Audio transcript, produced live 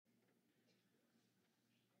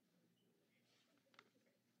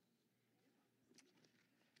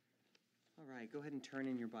right, go ahead and turn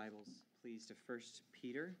in your Bibles, please, to 1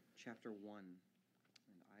 Peter chapter 1,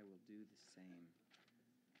 and I will do the same.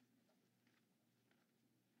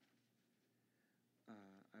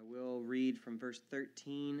 I will read from verse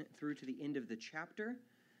 13 through to the end of the chapter,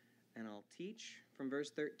 and I'll teach from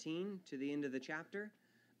verse 13 to the end of the chapter.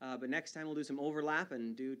 But next time we'll do some overlap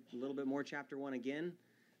and do a little bit more chapter 1 again,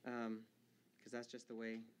 because that's just the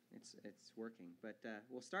way it's working. But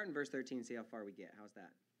we'll start in verse 13 and see how far we get. How's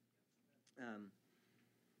that?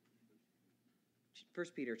 1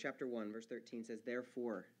 Peter chapter 1, verse 13 says,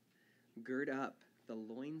 "Therefore, gird up the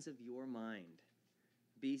loins of your mind,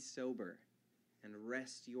 be sober, and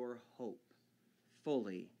rest your hope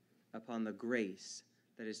fully upon the grace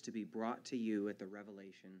that is to be brought to you at the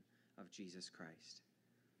revelation of Jesus Christ.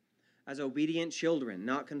 As obedient children,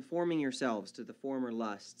 not conforming yourselves to the former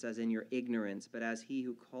lusts as in your ignorance, but as he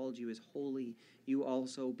who called you is holy, you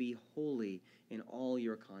also be holy in all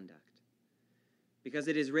your conduct. Because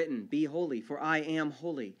it is written, 'Be holy, for I am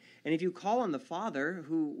holy.' And if you call on the Father,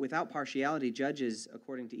 who without partiality judges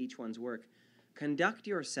according to each one's work, conduct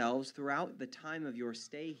yourselves throughout the time of your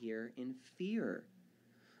stay here in fear,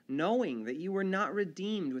 knowing that you were not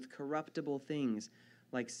redeemed with corruptible things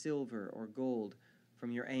like silver or gold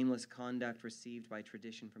from your aimless conduct received by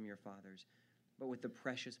tradition from your fathers, but with the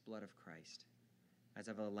precious blood of Christ, as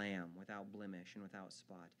of a lamb without blemish and without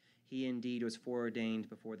spot. He indeed was foreordained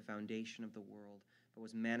before the foundation of the world, but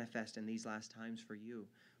was manifest in these last times for you,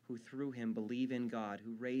 who through him believe in God,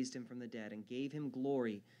 who raised him from the dead and gave him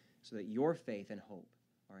glory, so that your faith and hope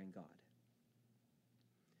are in God.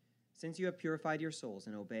 Since you have purified your souls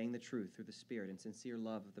in obeying the truth through the Spirit and sincere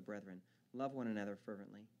love of the brethren, love one another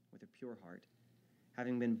fervently with a pure heart,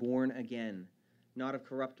 having been born again, not of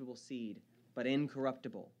corruptible seed, but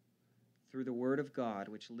incorruptible, through the word of God,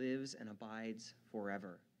 which lives and abides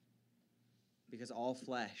forever. Because all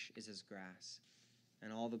flesh is as grass,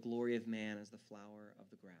 and all the glory of man as the flower of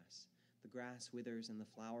the grass. The grass withers and the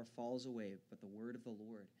flower falls away, but the word of the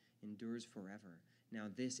Lord endures forever. Now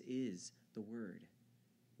this is the word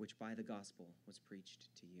which by the gospel was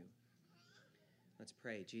preached to you." Let's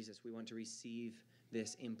pray. Jesus, we want to receive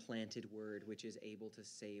this implanted word which is able to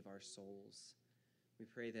save our souls. We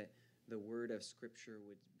pray that the word of Scripture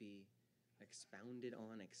would be expounded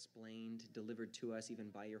on, explained, delivered to us even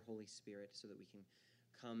by your Holy Spirit, so that we can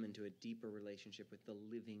come into a deeper relationship with the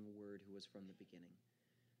living word who was from the beginning.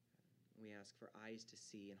 We ask for eyes to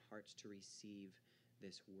see and hearts to receive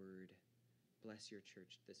this word. Bless your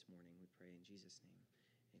church this morning, we pray in Jesus' name.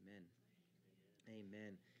 Amen.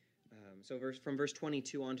 Amen. So from verse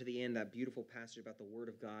 22 on to the end, that beautiful passage about the word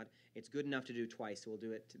of God. It's good enough to do twice, so we'll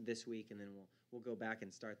do it this week, and then we'll go back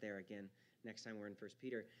and start there again next time we're in 1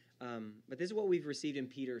 Peter. But this is what we've received in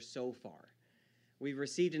Peter so far. We've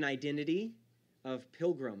received an identity of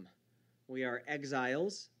pilgrim. We are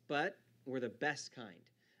exiles, but we're the best kind.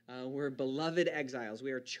 We're beloved exiles.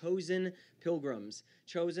 We are chosen pilgrims,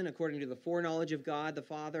 chosen according to the foreknowledge of God the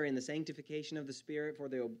Father and the sanctification of the Spirit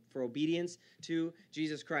for obedience to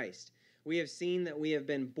Jesus Christ. We have seen that we have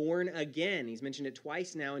been born again. He's mentioned it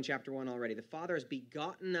twice now in chapter 1 already. The Father has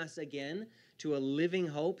begotten us again to a living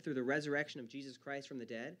hope through the resurrection of Jesus Christ from the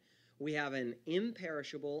dead. We have an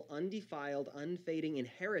imperishable, undefiled, unfading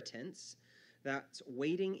inheritance that's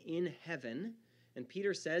waiting in heaven. And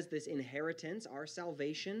Peter says this inheritance, our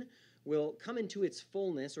salvation, will come into its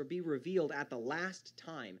fullness or be revealed at the last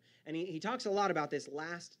time. And he talks a lot about this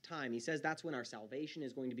last time. He says that's when our salvation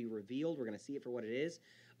is going to be revealed. We're going to see it for what it is.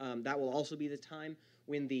 That will also be the time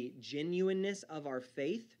when the genuineness of our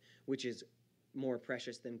faith, which is more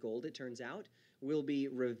precious than gold, it turns out, will be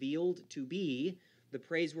revealed to be the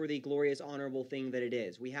praiseworthy, glorious, honorable thing that it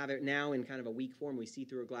is. We have it now in kind of a weak form. We see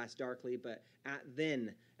through a glass darkly, but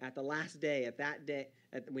at the last day, at that day,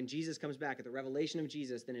 when Jesus comes back, at the revelation of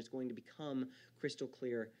Jesus, then it's going to become crystal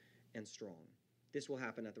clear and strong. This will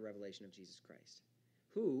happen at the revelation of Jesus Christ,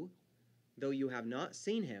 who, though you have not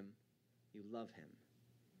seen him, you love him.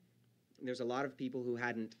 There's a lot of people who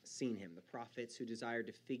hadn't seen him, the prophets who desired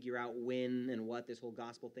to figure out when and what this whole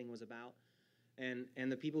gospel thing was about.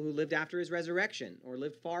 And the people who lived after his resurrection or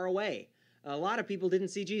lived far away. A lot of people didn't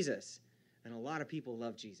see Jesus, and a lot of people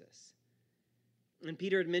love Jesus. And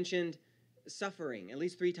Peter had mentioned suffering at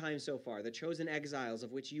least 3 times so far. The chosen exiles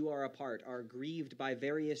of which you are a part are grieved by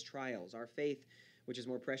various trials. Our faith, which is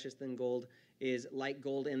more precious than gold, is like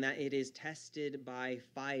gold in that it is tested by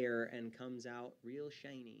fire and comes out real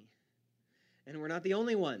shiny. And we're not the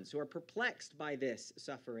only ones who are perplexed by this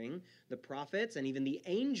suffering. The prophets and even the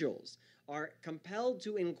angels are compelled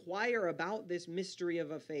to inquire about this mystery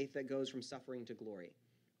of a faith that goes from suffering to glory.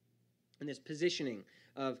 And this positioning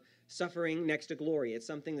of suffering next to glory, it's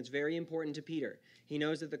something that's very important to Peter. He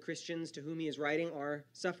knows that the Christians to whom he is writing are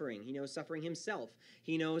suffering. He knows suffering himself.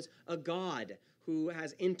 He knows a God who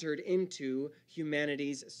has entered into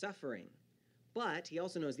humanity's suffering. But he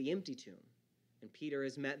also knows the empty tomb. And Peter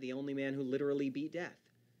has met the only man who literally beat death.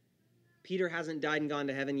 Peter hasn't died and gone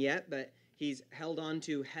to heaven yet, but he's held on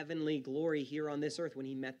to heavenly glory here on this earth when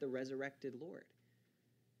he met the resurrected Lord.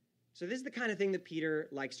 So this is the kind of thing that Peter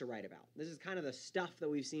likes to write about. This is kind of the stuff that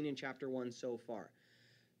we've seen in chapter 1 so far.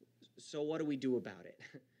 So what do we do about it?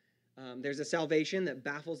 There's a salvation that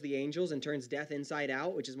baffles the angels and turns death inside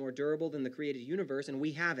out, which is more durable than the created universe, and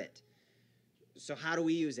we have it. So how do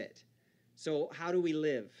we use it? So how do we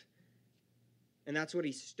live? And that's what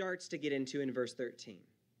he starts to get into in verse 13. He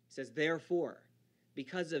says, therefore,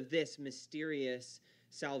 because of this mysterious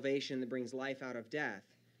salvation that brings life out of death,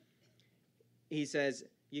 he says,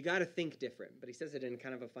 you got to think different. But he says it in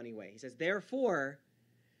kind of a funny way. He says, therefore,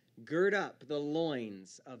 gird up the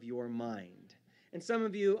loins of your mind. And some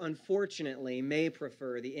of you, unfortunately, may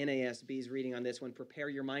prefer the NASB's reading on this one, prepare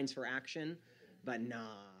your minds for action. But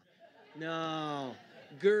no.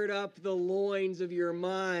 Gird up the loins of your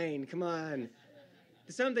mind. Come on.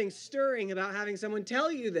 There's something stirring about having someone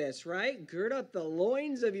tell you this, right? Gird up the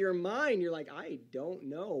loins of your mind. You're like, I don't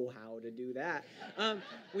know how to do that.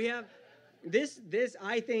 We have this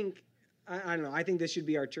I think, I don't know, I think this should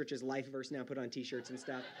be our church's life verse now, put on t-shirts and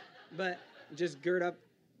stuff. But just gird up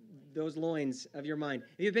those loins of your mind.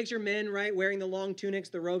 If you picture men, right, wearing the long tunics,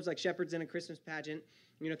 the robes like shepherds in a Christmas pageant,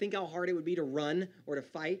 think how hard it would be to run or to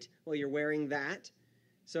fight while you're wearing that.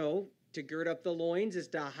 So to gird up the loins is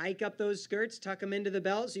to hike up those skirts, tuck them into the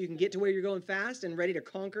belt so you can get to where you're going fast and ready to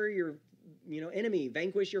conquer your enemy,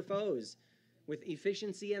 vanquish your foes with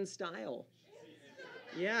efficiency and style.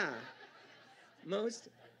 Yeah. Most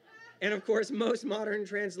modern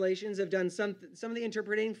translations have done some of the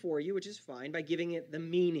interpreting for you, which is fine, by giving it the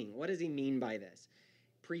meaning. What does he mean by this?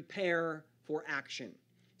 Prepare for action.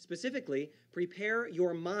 Specifically, prepare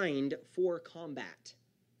your mind for combat.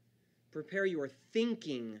 Prepare your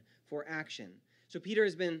thinking for action. So Peter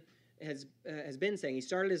has been saying, he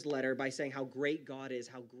started his letter by saying how great God is,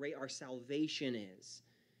 how great our salvation is.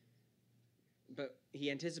 But he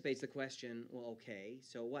anticipates the question, well, okay,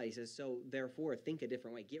 so what? He says, so therefore, think a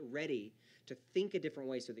different way. Get ready to think a different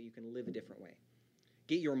way so that you can live a different way.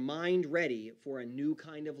 Get your mind ready for a new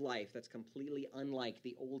kind of life that's completely unlike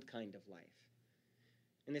the old kind of life.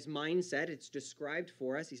 And this mindset, it's described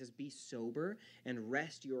for us. He says, be sober and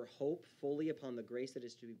rest your hope fully upon the grace that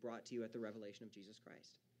is to be brought to you at the revelation of Jesus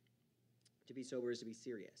Christ. To be sober is to be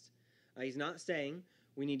serious. He's not saying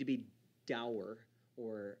we need to be dour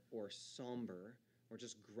or somber or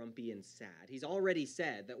just grumpy and sad. He's already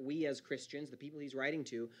said that we as Christians, the people he's writing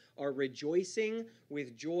to, are rejoicing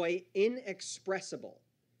with joy inexpressible.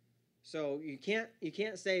 So you can't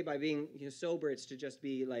say by being sober it's to just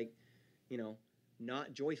be like,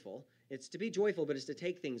 not joyful. It's to be joyful, but it's to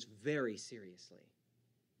take things very seriously.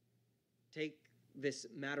 Take this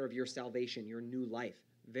matter of your salvation, your new life,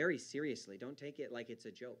 very seriously. Don't take it like it's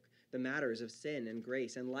a joke. The matters of sin and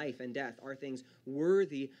grace and life and death are things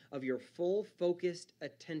worthy of your full focused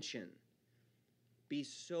attention. Be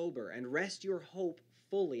sober and rest your hope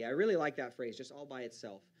fully. I really like that phrase, just all by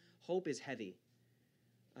itself. Hope is heavy.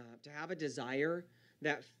 To have a desire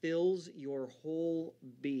that fills your whole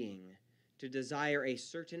being, to desire a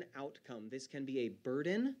certain outcome, this can be a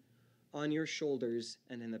burden on your shoulders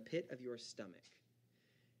and in the pit of your stomach.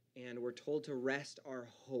 And we're told to rest our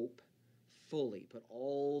hope fully, put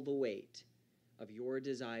all the weight of your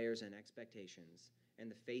desires and expectations and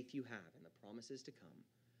the faith you have and the promises to come,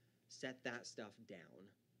 set that stuff down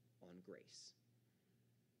on grace.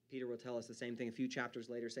 Peter will tell us the same thing a few chapters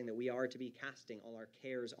later, saying that we are to be casting all our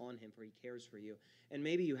cares on him, for he cares for you. And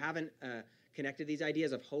maybe you haven't connected these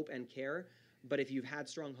ideas of hope and care, but if you've had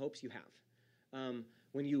strong hopes, you have.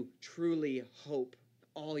 When you truly hope,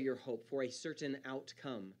 all your hope for a certain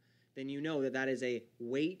outcome, then you know that that is a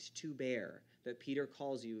weight to bear, that Peter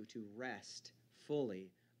calls you to rest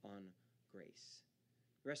fully on grace.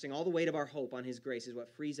 Resting all the weight of our hope on his grace is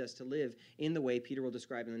what frees us to live in the way Peter will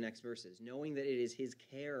describe in the next verses, knowing that it is his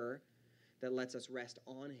care that lets us rest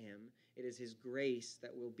on him. It is his grace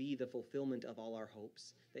that will be the fulfillment of all our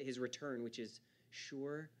hopes, that his return, which is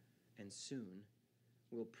sure and soon,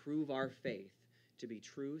 will prove our faith to be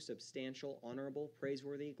true, substantial, honorable,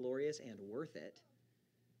 praiseworthy, glorious, and worth it.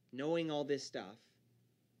 Knowing all this stuff,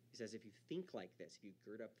 he says, if you think like this, if you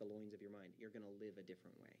gird up the loins of your mind, you're going to live a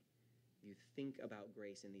different way. If you think about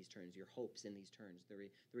grace in these terms, your hopes in these terms, the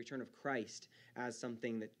return of Christ as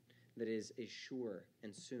something that is sure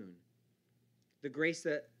and soon. The grace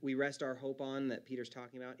that we rest our hope on, that Peter's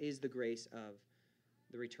talking about, is the grace of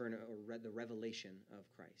the return or the revelation of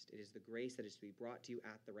Christ. It is the grace that is to be brought to you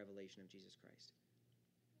at the revelation of Jesus Christ.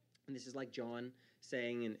 And this is like John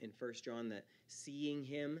saying in 1 John that seeing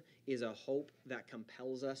him is a hope that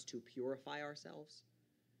compels us to purify ourselves,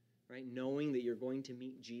 right? Knowing that you're going to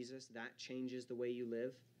meet Jesus, that changes the way you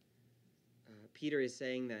live. Peter is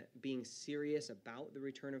saying that being serious about the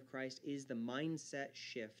return of Christ is the mindset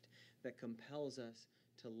shift that compels us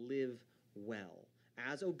to live well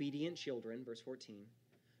as obedient children, verse 14,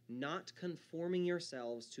 not conforming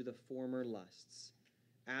yourselves to the former lusts,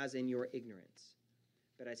 as in your ignorance.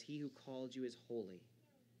 But as he who called you is holy,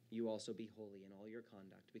 you also be holy in all your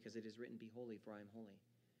conduct, because it is written, be holy, for I am holy.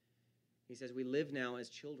 He says we live now as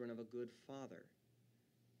children of a good Father.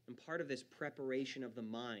 And part of this preparation of the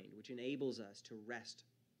mind, which enables us to rest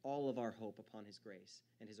all of our hope upon his grace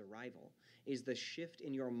and his arrival, is the shift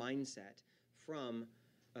in your mindset from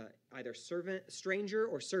either stranger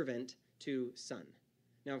or servant to son.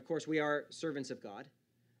 Now, of course, we are servants of God.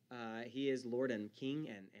 He is Lord and King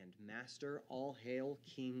and Master. All hail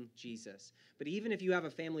King Jesus. But even if you have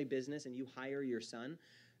a family business and you hire your son,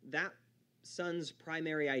 that son's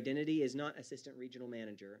primary identity is not assistant regional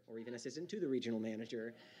manager or even assistant to the regional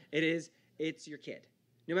manager. It's your kid.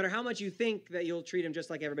 No matter how much you think that you'll treat him just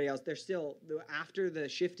like everybody else, they're still, after the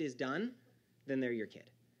shift is done, then they're your kid.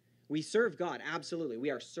 We serve God, absolutely. We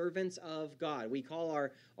are servants of God. We call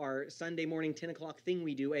our Sunday morning 10 o'clock thing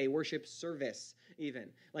we do a worship service even.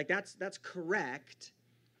 Like that's correct,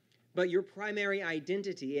 but your primary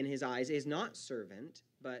identity in his eyes is not servant,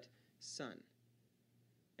 but son.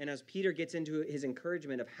 And as Peter gets into his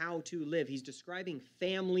encouragement of how to live, he's describing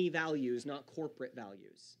family values, not corporate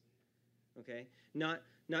values. Okay? Not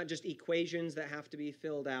just equations that have to be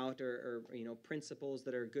filled out or principles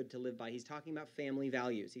that are good to live by. He's talking about family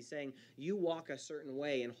values. He's saying you walk a certain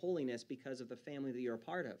way in holiness because of the family that you're a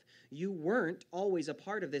part of. You weren't always a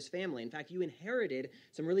part of this family. In fact, you inherited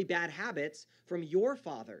some really bad habits from your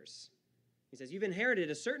fathers. He says you've inherited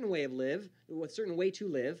a certain way a certain way to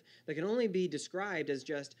live that can only be described as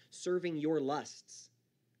just serving your lusts.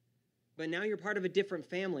 But now you're part of a different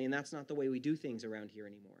family, and that's not the way we do things around here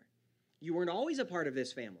anymore. You weren't always a part of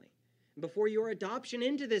this family. Before your adoption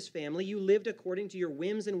into this family, you lived according to your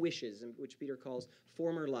whims and wishes, which Peter calls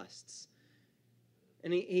former lusts.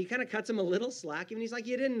 And he kind of cuts him a little slack. Even he's like,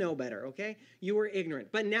 you didn't know better, okay? You were ignorant.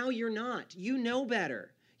 But now you're not. You know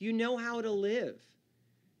better. You know how to live.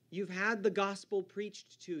 You've had the gospel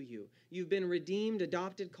preached to you. You've been redeemed,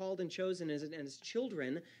 adopted, called, and chosen as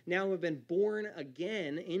children. Now have been born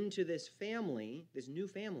again into this family, this new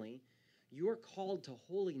family. You are called to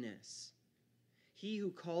holiness. He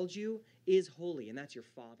who called you is holy, and that's your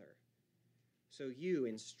Father. So you,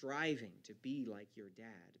 in striving to be like your dad,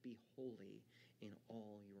 be holy in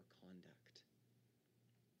all your conduct.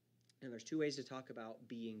 And there's two ways to talk about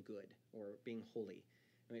being good or being holy,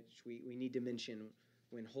 which we need to mention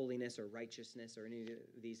when holiness or righteousness or any of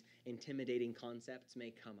these intimidating concepts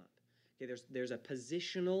may come up. Okay, there's a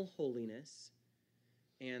positional holiness,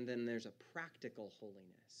 and then there's a practical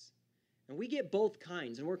holiness. And we get both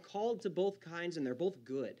kinds, and we're called to both kinds, and they're both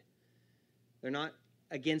good. They're not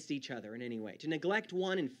against each other in any way. To neglect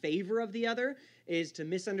one in favor of the other is to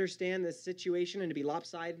misunderstand the situation and to be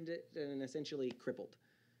lopsided and essentially crippled.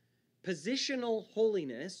 Positional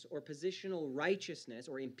holiness or positional righteousness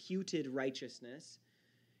or imputed righteousness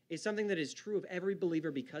is something that is true of every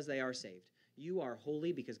believer because they are saved. You are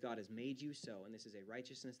holy because God has made you so, and this is a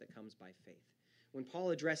righteousness that comes by faith. When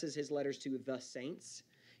Paul addresses his letters to the saints,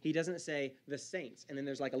 he doesn't say the saints, and then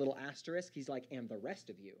there's like a little asterisk. He's like, and the rest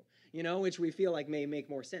of you, which we feel like may make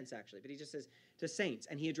more sense, actually. But he just says to saints,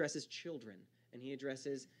 and he addresses children, and he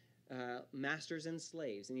addresses masters and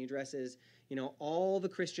slaves, and he addresses, all the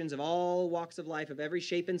Christians of all walks of life, of every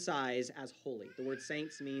shape and size, as holy. The word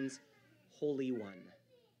saints means holy one,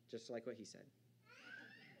 just like what he said.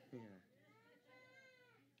 Yeah.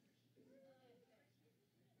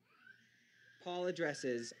 Paul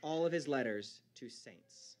addresses all of his letters to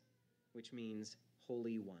saints, which means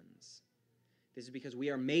holy ones. This is because we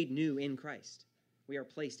are made new in Christ. We are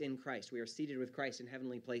placed in Christ. We are seated with Christ in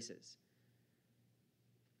heavenly places.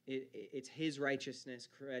 It's his righteousness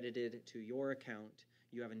credited to your account.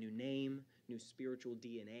 You have a new name, new spiritual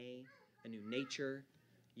DNA, a new nature.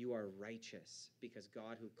 You are righteous because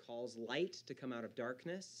God, who calls light to come out of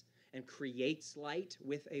darkness and creates light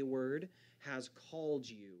with a word, has called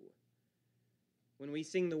you. When we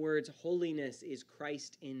sing the words, holiness is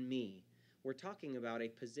Christ in me, we're talking about a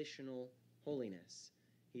positional holiness.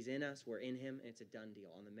 He's in us, we're in him, and it's a done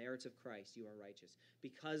deal. On the merits of Christ, you are righteous.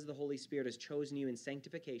 Because the Holy Spirit has chosen you in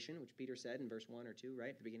sanctification, which Peter said in verse 1 or 2, right,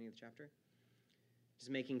 at the beginning of the chapter.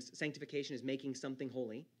 Sanctification is making something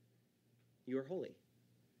holy. You are holy.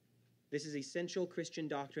 This is essential Christian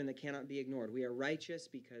doctrine that cannot be ignored. We are righteous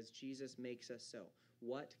because Jesus makes us so.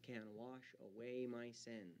 What can wash away my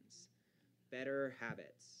sins? Better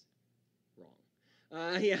habits.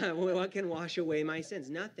 Wrong. What can wash away my sins?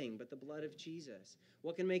 Nothing but the blood of Jesus.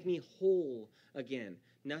 What can make me whole again?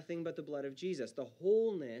 Nothing but the blood of Jesus. The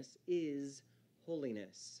wholeness is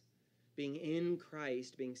holiness. Being in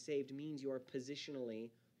Christ, being saved, means you are positionally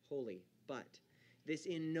holy. But this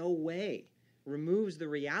in no way removes the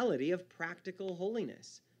reality of practical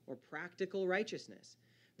holiness or practical righteousness.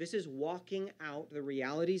 This is walking out the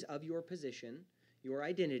realities of your position, your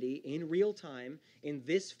identity, in real time, in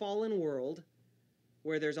this fallen world,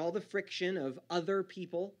 where there's all the friction of other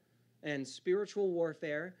people and spiritual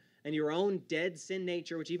warfare and your own dead sin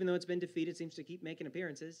nature, which even though it's been defeated, seems to keep making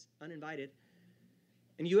appearances, uninvited.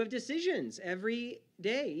 And you have decisions every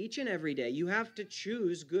day, each and every day. You have to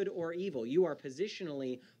choose good or evil. You are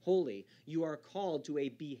positionally holy. You are called to a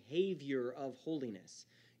behavior of holiness.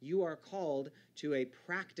 You are called to a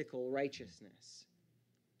practical righteousness.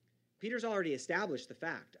 Peter's already established the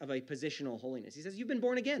fact of a positional holiness. He says, you've been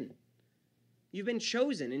born again. You've been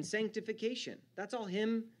chosen in sanctification. That's all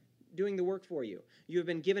him doing the work for you. You have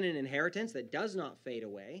been given an inheritance that does not fade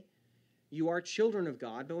away. You are children of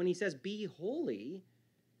God. But when he says, be holy,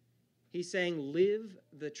 he's saying, live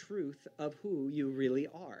the truth of who you really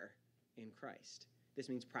are in Christ. This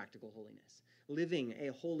means practical holiness. Living a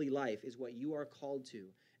holy life is what you are called to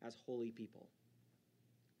as holy people,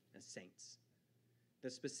 as saints. The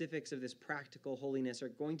specifics of this practical holiness are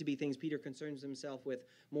going to be things Peter concerns himself with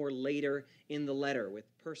more later in the letter, with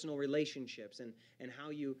personal relationships and how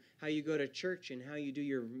you go to church and how you do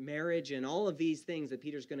your marriage and all of these things that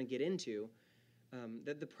Peter's going to get into,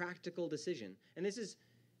 the practical decision. And this is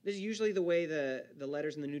usually the way the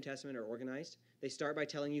letters in the New Testament are organized. They start by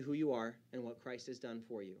telling you who you are and what Christ has done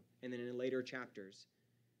for you. And then in later chapters,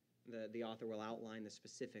 the author will outline the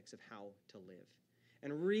specifics of how to live.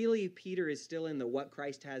 And really, Peter is still in the what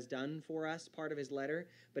Christ has done for us part of his letter,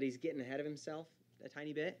 but he's getting ahead of himself a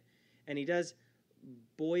tiny bit. And he does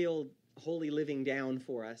boil holy living down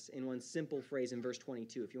for us in one simple phrase in verse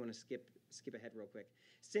 22, if you want to skip ahead real quick.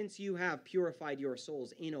 Since you have purified your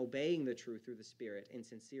souls in obeying the truth through the Spirit in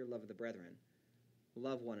sincere love of the brethren,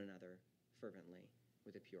 love one another fervently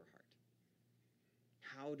with a pure heart.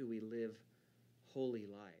 How do we live holy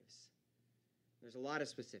lives? There's a lot of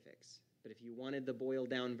specifics. But if you wanted the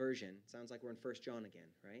boiled-down version, it sounds like we're in 1 John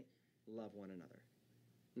again, right? Love one another.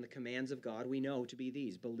 And the commands of God we know to be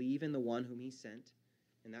these. Believe in the one whom he sent,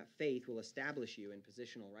 and that faith will establish you in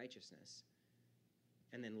positional righteousness.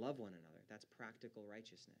 And then love one another. That's practical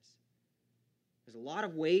righteousness. There's a lot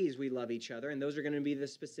of ways we love each other, and those are going to be the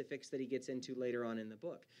specifics that he gets into later on in the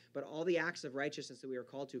book. But all the acts of righteousness that we are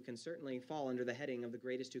called to can certainly fall under the heading of the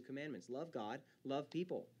greatest two commandments. Love God, love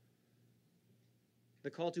people. The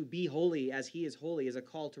call to be holy as he is holy is a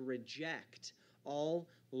call to reject all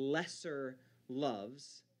lesser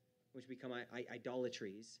loves, which become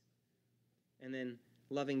idolatries, and then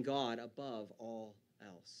loving God above all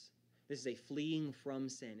else. This is a fleeing from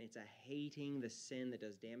sin. It's a hating the sin that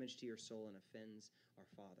does damage to your soul and offends our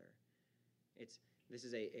Father. This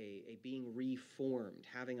is a being reformed,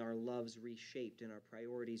 having our loves reshaped and our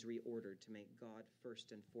priorities reordered to make God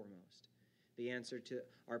first and foremost. The answer to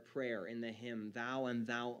our prayer in the hymn, Thou and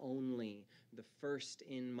Thou only, the first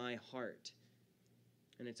in my heart.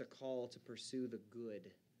 And it's a call to pursue the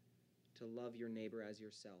good, to love your neighbor as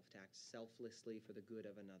yourself, to act selflessly for the good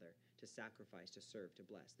of another, to sacrifice, to serve, to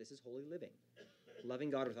bless. This is holy living, loving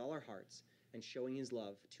God with all our hearts and showing his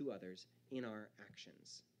love to others in our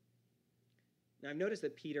actions. Now, I've noticed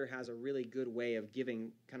that Peter has a really good way of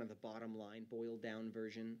giving kind of the bottom line, boiled down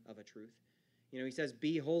version of a truth. You know, he says,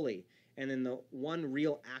 be holy. And then the one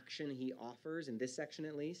real action he offers, in this section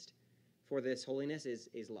at least, for this holiness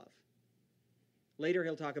is love. Later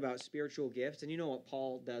he'll talk about spiritual gifts, and you know what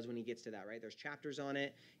Paul does when he gets to that, right? There's chapters on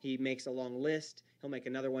it. He makes a long list. He'll make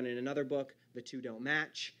another one in another book. The two don't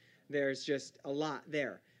match. There's just a lot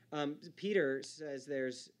there. Peter says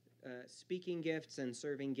there's speaking gifts and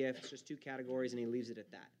serving gifts, just two categories, and he leaves it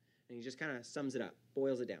at that. And he just kind of sums it up,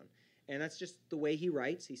 boils it down. And that's just the way he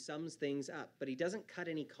writes. He sums things up, but he doesn't cut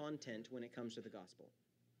any content when it comes to the gospel.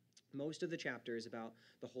 Most of the chapter is about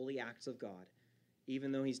the holy acts of God,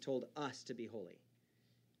 even though he's told us to be holy.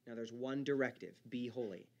 Now, there's one directive, be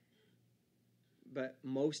holy. But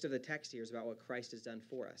most of the text here is about what Christ has done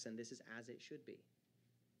for us, and this is as it should be.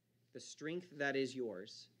 The strength that is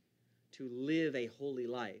yours to live a holy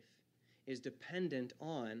life is dependent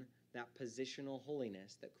on that positional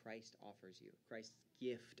holiness that Christ offers you, Christ's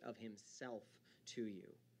gift of himself to you.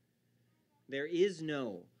 There is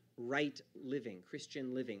no right living,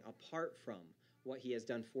 Christian living, apart from what he has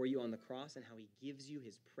done for you on the cross and how he gives you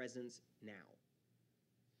his presence now.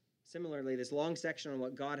 Similarly, this long section on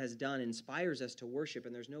what God has done inspires us to worship,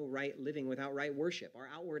 and there's no right living without right worship. Our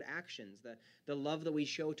outward actions, the love that we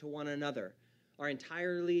show to one another, are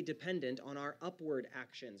entirely dependent on our upward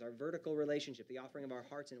actions, our vertical relationship, the offering of our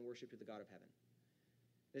hearts in worship to the God of heaven.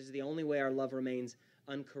 This is the only way our love remains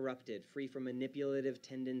uncorrupted, free from manipulative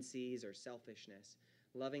tendencies or selfishness.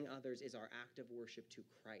 Loving others is our act of worship to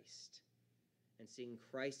Christ. And seeing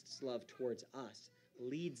Christ's love towards us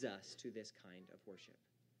leads us to this kind of worship.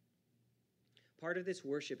 Part of this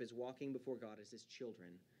worship is walking before God as his children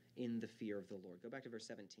in the fear of the Lord. Go back to verse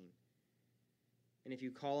 17. And if you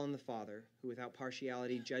call on the Father, who without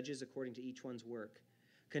partiality judges according to each one's work,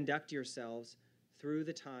 conduct yourselves through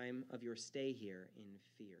the time of your stay here in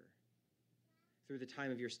fear. Through the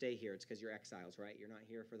time of your stay here, it's because you're exiles, right? You're not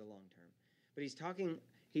here for the long term. But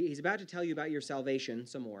he's about to tell you about your salvation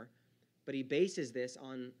some more, but he bases this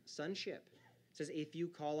on sonship. It says, if you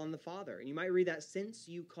call on the Father. And you might read that, since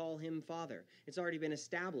you call him Father. It's already been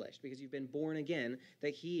established, because you've been born again,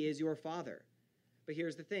 that he is your Father. But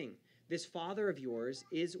here's the thing. This Father of yours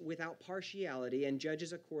is without partiality and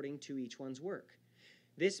judges according to each one's work.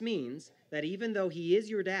 This means that even though he is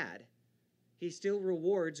your dad, he still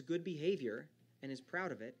rewards good behavior and is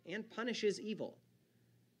proud of it and punishes evil.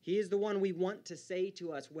 He is the one we want to say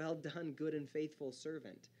to us, well done, good and faithful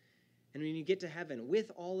servant. And when you get to heaven,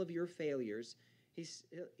 with all of your failures, he's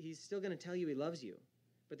still going to tell you he loves you.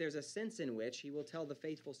 But there's a sense in which he will tell the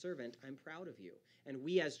faithful servant, I'm proud of you. And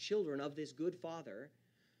we as children of this good Father,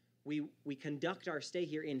 we conduct our stay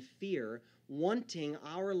here in fear, wanting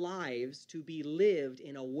our lives to be lived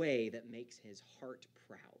in a way that makes his heart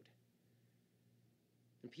proud.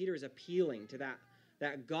 And Peter is appealing to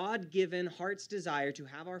that God-given heart's desire to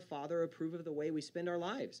have our Father approve of the way we spend our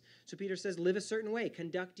lives. So Peter says, live a certain way.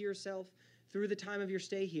 Conduct yourself through the time of your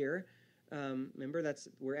stay here. Remember,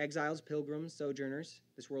 we're exiles, pilgrims, sojourners.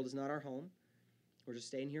 This world is not our home. We're just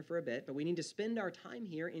staying here for a bit. But we need to spend our time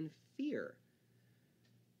here in fear.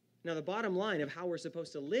 Now, the bottom line of how we're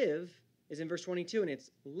supposed to live is in verse 22, and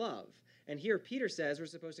it's love. And here Peter says we're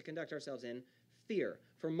supposed to conduct ourselves in fear.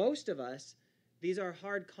 For most of us, these are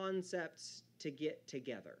hard concepts to get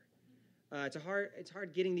together. It's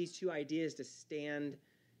hard getting these two ideas to stand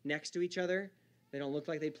next to each other. They don't look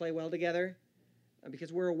like they play well together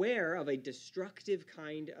because we're aware of a destructive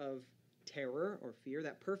kind of terror or fear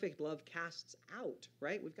that perfect love casts out,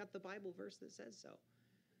 right? We've got the Bible verse that says so.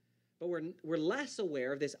 But we're less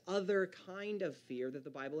aware of this other kind of fear that the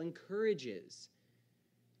Bible encourages.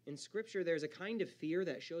 In Scripture, there's a kind of fear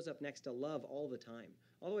that shows up next to love all the time,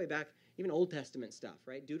 all the way back, even Old Testament stuff,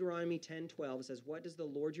 right? Deuteronomy 10:12 says, what does the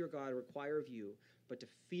Lord your God require of you but to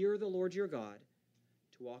fear the Lord your God,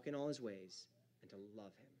 to walk in all his ways, and to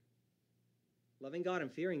love him? Loving God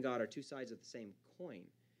and fearing God are two sides of the same coin.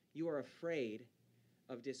 You are afraid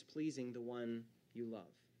of displeasing the one you love.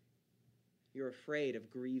 You're afraid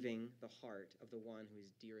of grieving the heart of the one who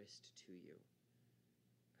is dearest to you.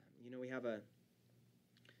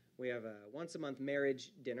 We have a once-a-month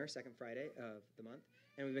marriage dinner, second Friday of the month,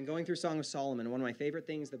 and we've been going through Song of Solomon. One of my favorite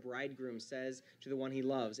things the bridegroom says to the one he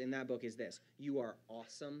loves in that book is this: you are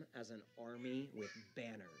awesome as an army with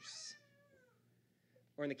banners.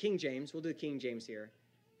 Or in the King James, we'll do the King James here,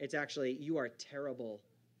 it's actually, you are terrible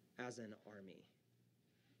as an army.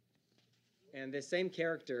 And this same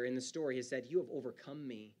character in the story has said, you have overcome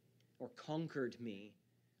me or conquered me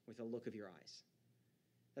with a look of your eyes.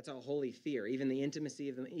 That's a holy fear, even in the intimacy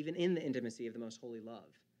of the most holy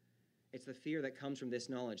love. It's the fear that comes from this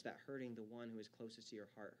knowledge that hurting the one who is closest to your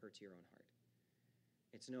heart hurts your own heart.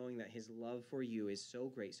 It's knowing that his love for you is so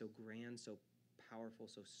great, so grand, so powerful,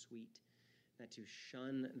 so sweet, that to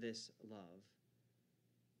shun this love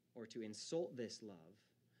or to insult this love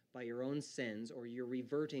by your own sins, or you're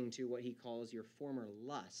reverting to what he calls your former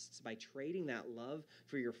lusts, by trading that love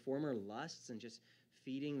for your former lusts and just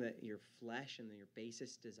feeding your flesh and your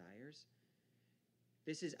basest desires,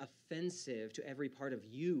 this is offensive to every part of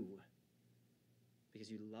you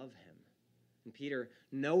because you love him. And Peter,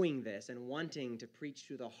 knowing this and wanting to preach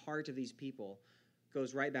to the heart of these people,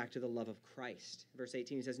 goes right back to the love of Christ. Verse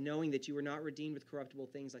 18, he says, knowing that you were not redeemed with corruptible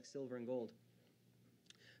things like silver and gold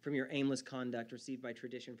from your aimless conduct received by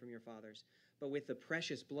tradition from your fathers, but with the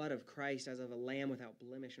precious blood of Christ as of a lamb without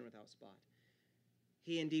blemish and without spot.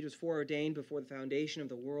 He indeed was foreordained before the foundation of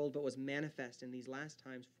the world, but was manifest in these last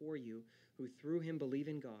times for you, who through him believe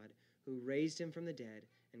in God, who raised him from the dead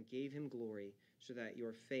and gave him glory, so that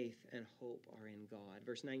your faith and hope are in God.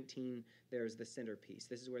 Verse 19, there's the centerpiece.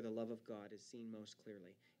 This is where the love of God is seen most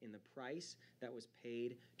clearly, in the price that was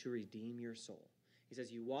paid to redeem your soul. He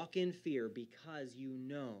says, you walk in fear because you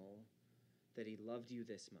know that he loved you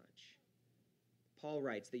this much. Paul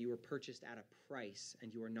writes that you were purchased at a price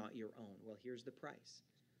and you are not your own. Well, here's the price.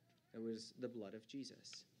 It was the blood of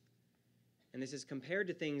Jesus. And this is compared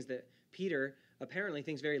to things that Peter apparently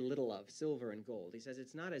thinks very little of, silver and gold. He says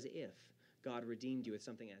it's not as if God redeemed you with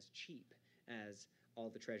something as cheap as all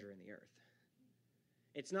the treasure in the earth.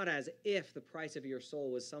 It's not as if the price of your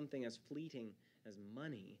soul was something as fleeting as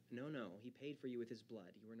money. No, he paid for you with his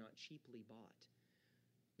blood. You were not cheaply bought.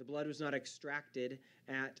 The blood was not extracted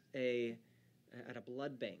at a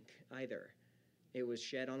blood bank either. It was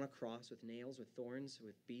shed on a cross with nails, with thorns,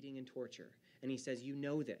 with beating and torture. And he says, you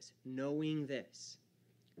know this. Knowing this,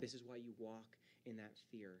 this is why you walk in that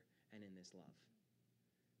fear and in this love.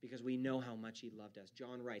 Because we know how much he loved us.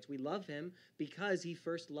 John writes, we love him because he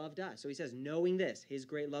first loved us. So he says, knowing this, his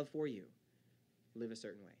great love for you, live a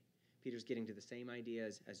certain way. Peter's getting to the same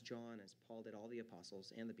ideas as John, as Paul did, all the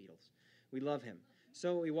apostles and the Beatles. We love him.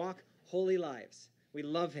 So we walk holy lives. We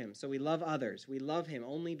love him, so we love others. We love him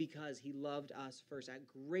only because he loved us first at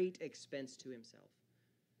great expense to himself.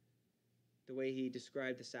 The way he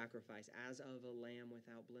described the sacrifice, as of a lamb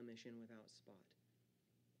without blemish and without spot.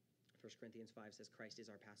 1 Corinthians 5 says Christ is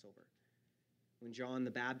our Passover. When John the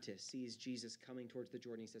Baptist sees Jesus coming towards the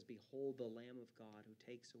Jordan, he says, behold the Lamb of God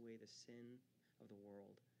who takes away the sin of the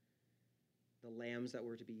world. The lambs that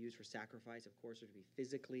were to be used for sacrifice, of course, are to be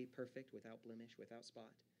physically perfect, without blemish, without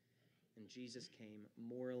spot. And Jesus came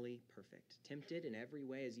morally perfect, tempted in every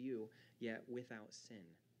way as you, yet without sin.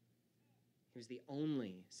 He was the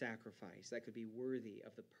only sacrifice that could be worthy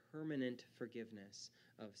of the permanent forgiveness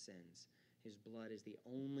of sins. His blood is the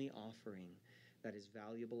only offering that is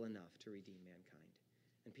valuable enough to redeem mankind.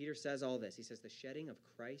 And Peter says all this. He says the shedding of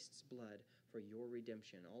Christ's blood for your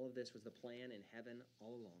redemption. All of this was the plan in heaven all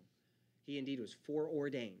along. He indeed was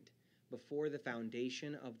foreordained before the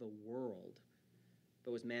foundation of the world,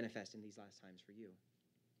 but was manifest in these last times for you.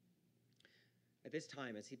 At this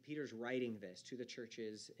time, as Peter's writing this to the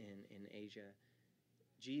churches in Asia,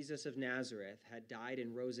 Jesus of Nazareth had died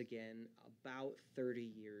and rose again about 30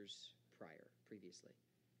 years previously.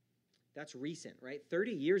 That's recent, right?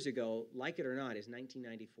 30 years ago, like it or not, is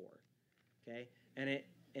 1994, okay? And it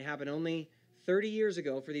happened only 30 years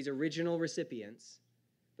ago for these original recipients,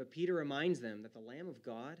 but Peter reminds them that the Lamb of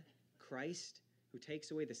God, Christ, who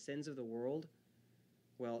takes away the sins of the world,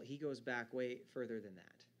 well, he goes back way further than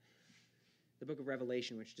that. The book of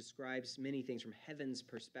Revelation, which describes many things from heaven's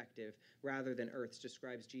perspective rather than earth's,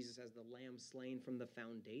 describes Jesus as the Lamb slain from the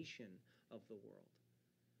foundation of the world.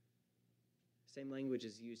 Same language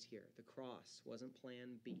is used here. The cross wasn't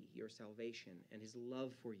plan B, your salvation, and his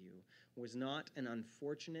love for you was not an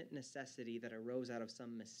unfortunate necessity that arose out of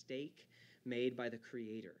some mistake made by the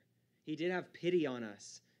Creator. He did have pity on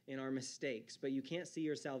us in our mistakes, but you can't see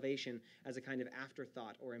your salvation as a kind of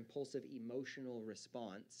afterthought or impulsive emotional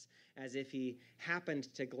response, as if he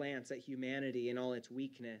happened to glance at humanity in all its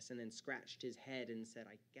weakness and then scratched his head and said,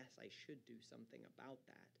 I guess I should do something about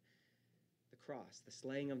that. The cross, the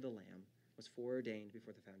slaying of the Lamb, was foreordained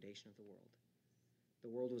before the foundation of the world. The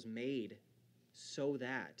world was made so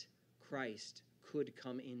that Christ could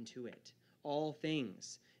come into it. All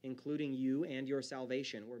things, including you and your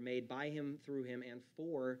salvation, were made by him, through him, and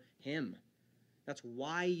for him. That's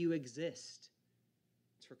why you exist.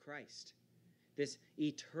 It's for Christ. This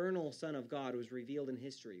eternal Son of God was revealed in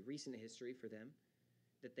history, recent history for them,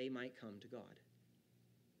 that they might come to God.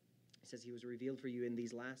 It says he was revealed for you in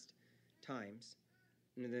these last times.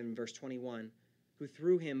 And then in verse 21, who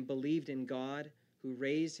through him believed in God, who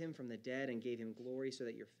raised him from the dead and gave him glory, so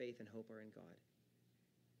that your faith and hope are in God.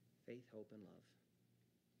 Faith, hope, and love.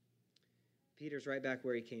 Peter's right back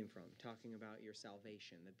where he came from, talking about your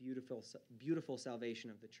salvation, the beautiful salvation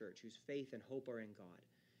of the church, whose faith and hope are in God.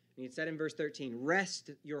 And he said in verse 13,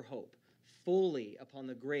 rest your hope fully upon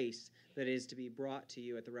the grace that is to be brought to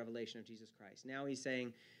you at the revelation of Jesus Christ. Now he's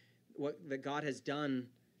saying what that God has done.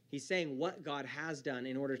 He's saying what God has done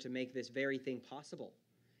in order to make this very thing possible.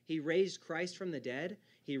 He raised Christ from the dead.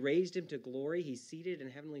 He raised him to glory. He's seated in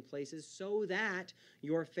heavenly places so that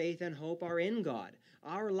your faith and hope are in God.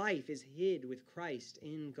 Our life is hid with Christ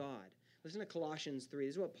in God. Listen to Colossians 3.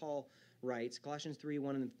 This is what Paul writes. Colossians 3,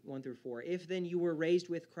 1 through 4. If then you were raised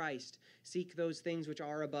with Christ, seek those things which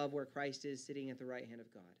are above where Christ is sitting at the right hand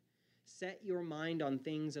of God. Set your mind on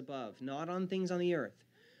things above, not on things on the earth.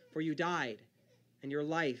 For you died, and your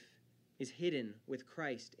life is hidden with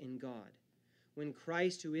Christ in God. When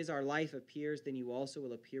Christ, who is our life, appears, then you also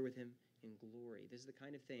will appear with him in glory. This is the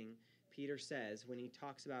kind of thing Peter says when he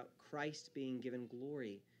talks about Christ being given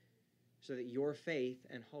glory, so that your faith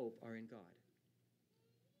and hope are in God.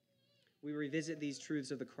 We revisit these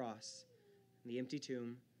truths of the cross, the empty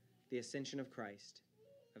tomb, the ascension of Christ,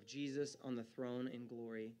 of Jesus on the throne in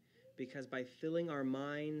glory, because by filling our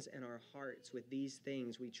minds and our hearts with these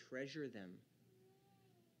things, we treasure them,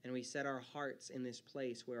 and we set our hearts in this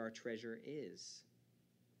place where our treasure is.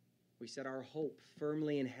 We set our hope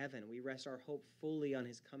firmly in heaven. We rest our hope fully on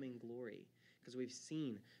his coming glory, because we've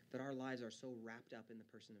seen that our lives are so wrapped up in the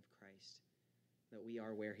person of Christ that we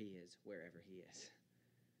are where he is, wherever he is.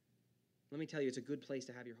 Let me tell you, it's a good place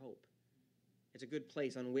to have your hope. It's a good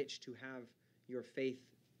place on which to have your faith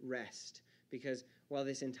rest, because while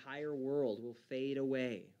this entire world will fade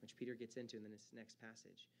away, which Peter gets into in this next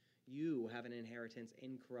passage, you have an inheritance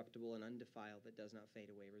incorruptible and undefiled that does not fade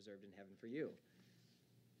away, reserved in heaven for you.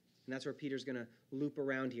 And that's where Peter's going to loop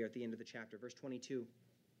around here at the end of the chapter. Verse 22,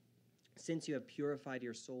 since you have purified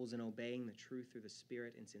your souls in obeying the truth through the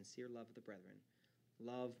Spirit in sincere love of the brethren,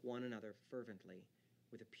 love one another fervently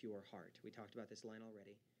with a pure heart. We talked about this line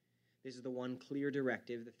already. This is the one clear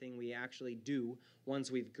directive, the thing we actually do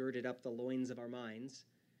once we've girded up the loins of our minds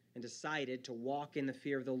and decided to walk in the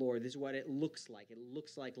fear of the Lord. This is what it looks like. It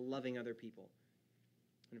looks like loving other people.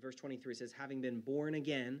 In verse 23, it says, having been born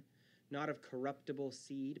again, not of corruptible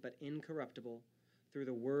seed, but incorruptible, through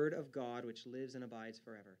the word of God, which lives and abides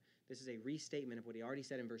forever. This is a restatement of what he already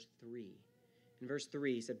said in verse 3. In verse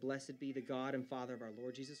 3, he said, blessed be the God and Father of our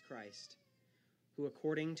Lord Jesus Christ, who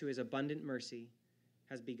according to his abundant mercy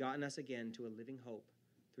has begotten us again to a living hope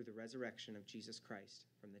through the resurrection of Jesus Christ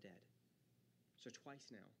from the dead. So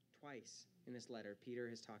twice in this letter, Peter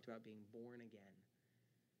has talked about being born again.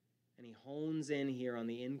 And he hones in here on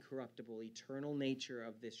the incorruptible, eternal nature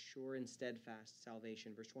of this sure and steadfast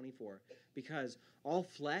salvation. Verse 24, because all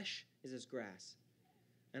flesh is as grass,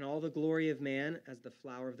 and all the glory of man as the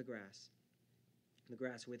flower of the grass. The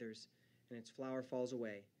grass withers, and its flower falls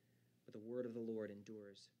away, but the word of the Lord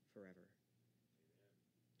endures forever.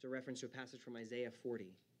 It's a reference to a passage from Isaiah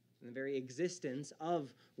 40, and the very existence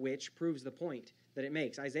of which proves the point that it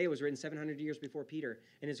makes. Isaiah was written 700 years before Peter,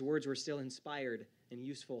 and his words were still inspired and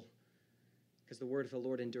useful because the word of the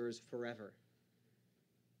Lord endures forever.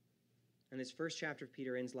 And this first chapter of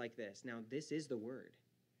Peter ends like this. Now, this is the word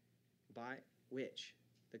by which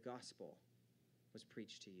the gospel was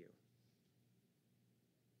preached to you.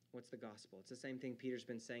 What's the gospel? It's the same thing Peter's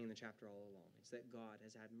been saying in the chapter all along. It's that God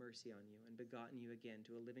has had mercy on you and begotten you again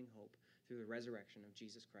to a living hope through the resurrection of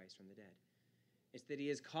Jesus Christ from the dead. It's that he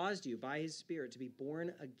has caused you by his Spirit to be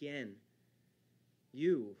born again.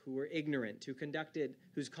 You who were ignorant,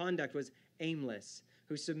 whose conduct was aimless,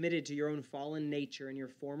 who submitted to your own fallen nature and your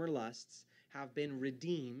former lusts, have been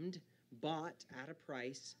redeemed, bought at a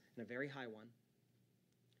price, and a very high one.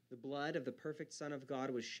 The blood of the perfect Son of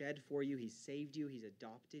God was shed for you. He saved you. He's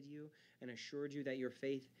adopted you and assured you that your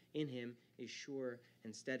faith in him is sure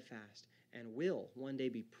and steadfast and will one day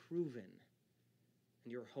be proven.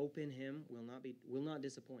 And your hope in him will not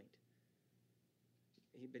disappoint.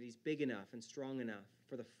 But he's big enough and strong enough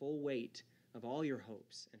for the full weight of all your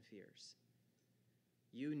hopes and fears.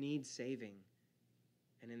 You need saving.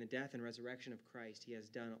 And in the death and resurrection of Christ, he has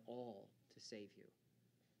done all to save you.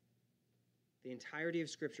 The entirety of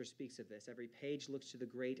Scripture speaks of this. Every page looks to the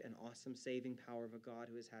great and awesome saving power of a God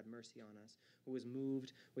who has had mercy on us, who was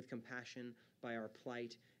moved with compassion by our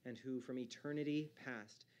plight, and who from eternity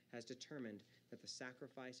past has determined that the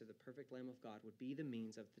sacrifice of the perfect Lamb of God would be the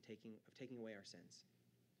means of taking away our sins.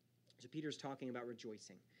 So Peter's talking about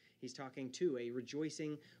rejoicing. He's talking to a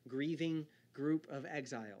rejoicing, grieving group of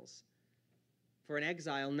exiles. For an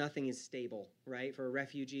exile, nothing is stable, right? For a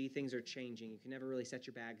refugee, things are changing. You can never really set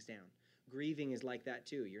your bags down. Grieving is like that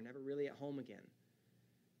too. You're never really at home again.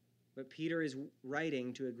 But Peter is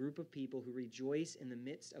writing to a group of people who rejoice in the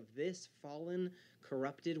midst of this fallen,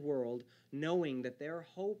 corrupted world, knowing that their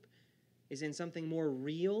hope is in something more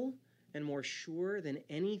real and more sure than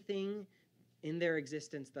anything in their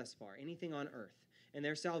existence thus far, anything on earth. And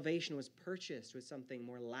their salvation was purchased with something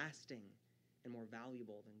more lasting and more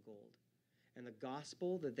valuable than gold. And the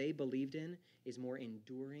gospel that they believed in is more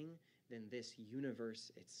enduring than this universe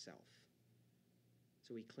itself.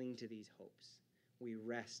 So we cling to these hopes. We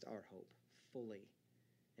rest our hope fully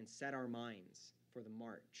and set our minds for the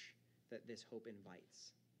march that this hope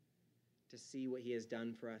invites. To see what he has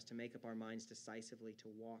done for us, to make up our minds decisively to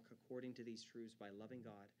walk according to these truths by loving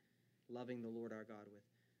God, loving the Lord our God with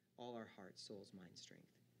all our hearts, souls, mind, strength.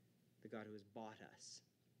 The God who has bought us.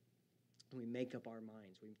 We make up our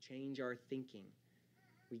minds. We change our thinking.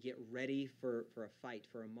 We get ready for a fight,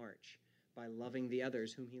 for a march, by loving the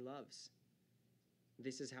others whom he loves.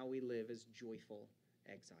 This is how we live as joyful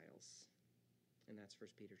exiles. And that's 1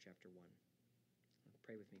 Peter chapter 1.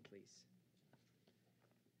 Pray with me, please.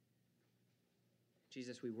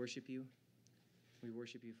 Jesus, we worship you. We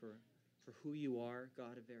worship you for who you are,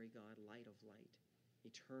 God of very God, light of light,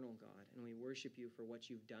 eternal God. And we worship you for what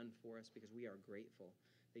you've done for us, because we are grateful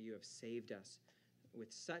that you have saved us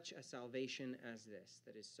with such a salvation as this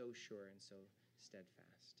that is so sure and so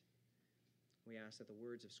steadfast. We ask that the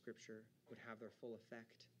words of Scripture would have their full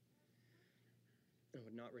effect and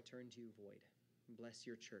would not return to you void. Bless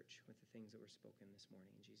your church with the things that were spoken this morning.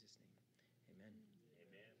 In Jesus' name, amen.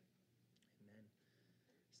 Amen. Amen.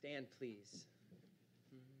 Stand, please.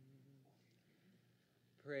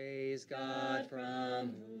 Praise God,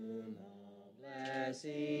 from whom all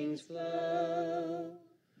blessings flow.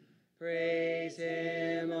 Praise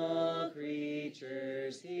him, all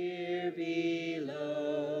creatures here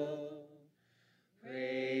below.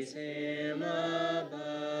 Praise him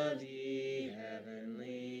above, ye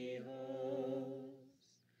heavenly hosts.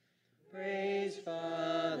 Praise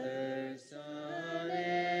Father, Son,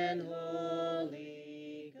 and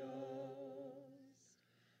Holy Ghost.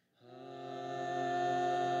 Amen.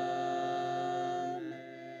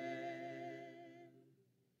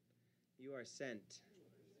 You are sent.